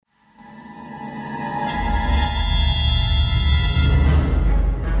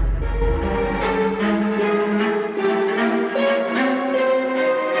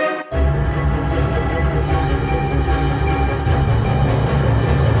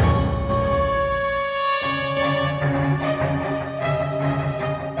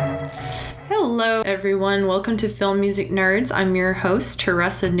everyone. Welcome to Film Music Nerds. I'm your host,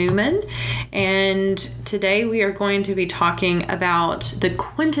 Teresa Newman, and today we are going to be talking about the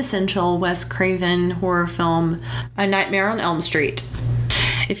quintessential Wes Craven horror film, A Nightmare on Elm Street.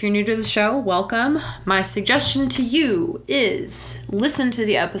 If you're new to the show, welcome. My suggestion to you is listen to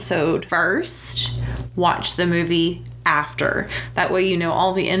the episode first, watch the movie after. That way you know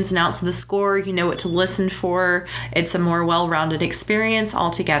all the ins and outs of the score, you know what to listen for. It's a more well-rounded experience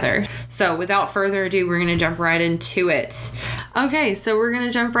altogether. So without further ado, we're going to jump right into it. Okay, so we're going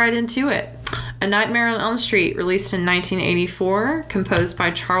to jump right into it. A Nightmare on Elm Street, released in 1984, composed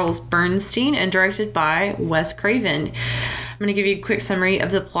by Charles Bernstein and directed by Wes Craven. I'm going to give you a quick summary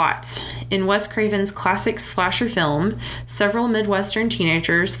of the plot. In Wes Craven's classic slasher film, several Midwestern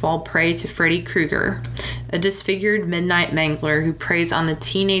teenagers fall prey to Freddy Krueger, a disfigured midnight mangler who preys on the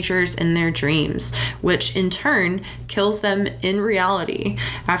teenagers in their dreams, which in turn kills them in reality.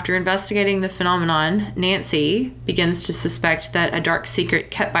 After investigating the phenomenon, Nancy begins to suspect that a dark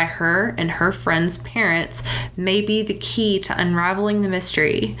secret kept by her and her friends' parents may be the key to unraveling the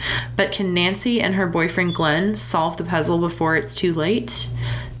mystery. But can Nancy and her boyfriend Glenn solve the puzzle before it's too late?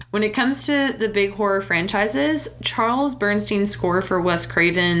 When it comes to the big horror franchises, Charles Bernstein's score for Wes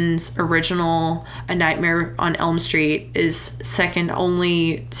Craven's original A Nightmare on Elm Street is second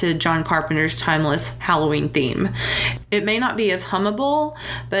only to John Carpenter's timeless Halloween theme. It may not be as hummable,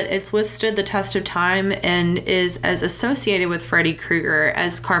 but it's withstood the test of time and is as associated with Freddy Krueger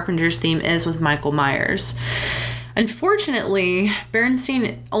as Carpenter's theme is with Michael Myers. Unfortunately,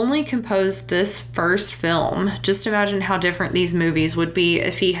 Bernstein only composed this first film. Just imagine how different these movies would be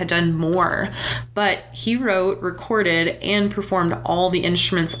if he had done more. But he wrote, recorded, and performed all the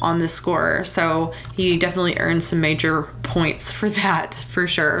instruments on the score, so he definitely earned some major points for that, for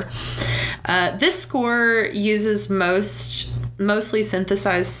sure. This score uses mostly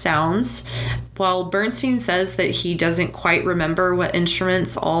synthesized sounds. While Bernstein says that he doesn't quite remember what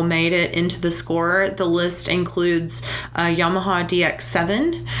instruments all made it into the score, the list includes a Yamaha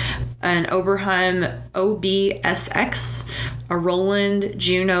DX7, an Oberheim OBSX, a Roland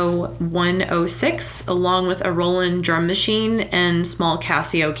Juno 106, along with a Roland drum machine and small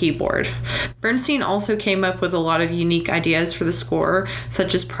Casio keyboard. Bernstein also came up with a lot of unique ideas for the score,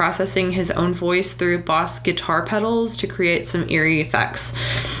 such as processing his own voice through Boss guitar pedals to create some eerie effects.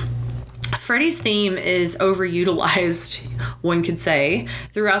 Freddy's theme is overutilized, one could say,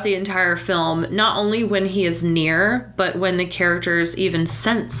 throughout the entire film, not only when he is near, but when the characters even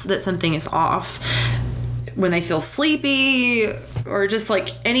sense that something is off. When they feel sleepy, or just like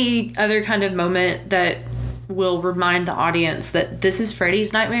any other kind of moment that will remind the audience that this is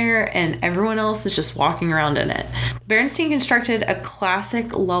Freddy's nightmare and everyone else is just walking around in it. Bernstein constructed a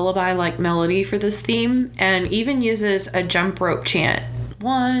classic lullaby-like melody for this theme and even uses a jump rope chant.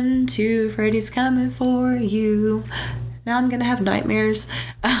 1, 2, Freddy's coming for you. Now I'm gonna have nightmares.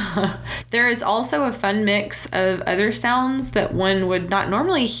 There is also a fun mix of other sounds that one would not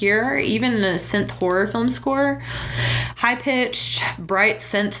normally hear, even in a synth horror film score. High-pitched, bright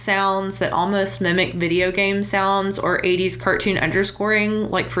synth sounds that almost mimic video game sounds or 80s cartoon underscoring,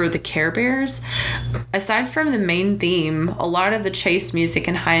 like for the Care Bears. Aside from the main theme, a lot of the chase music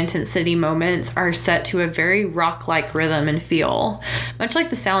and high-intensity moments are set to a very rock-like rhythm and feel, much like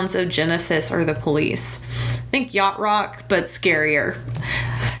the sounds of Genesis or The Police. Think yacht rock, but scarier.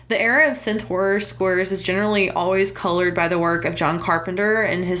 The era of synth horror scores is generally always colored by the work of John Carpenter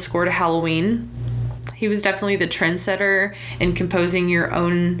and his score to Halloween. He was definitely the trendsetter in composing your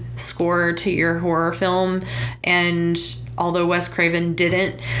own score to your horror film, and although Wes Craven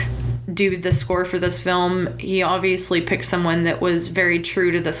didn't do the score for this film, he obviously picked someone that was very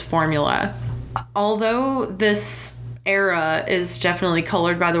true to this formula. Although this era is definitely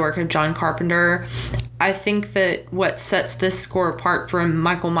colored by the work of John Carpenter, I think that what sets this score apart from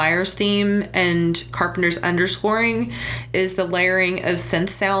Michael Myers' theme and Carpenter's underscoring is the layering of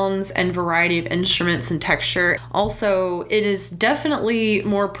synth sounds and variety of instruments and texture. Also, it is definitely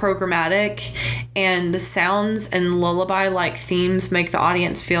more programmatic, and the sounds and lullaby-like themes make the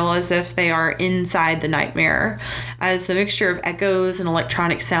audience feel as if they are inside the nightmare, as the mixture of echoes and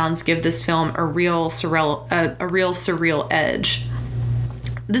electronic sounds give this film a real surreal edge.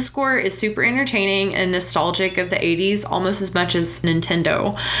 This score is super entertaining and nostalgic of the 80s almost as much as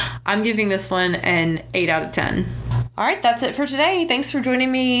Nintendo. I'm giving this one an 8 out of 10. Alright, that's it for today. Thanks for joining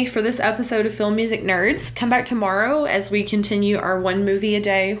me for this episode of Film Music Nerds. Come back tomorrow as we continue our one movie a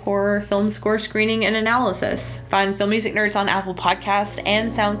day horror film score screening and analysis. Find Film Music Nerds on Apple Podcasts and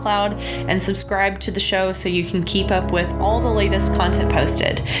SoundCloud, and subscribe to the show so you can keep up with all the latest content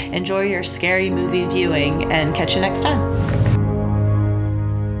posted. Enjoy your scary movie viewing, and catch you next time.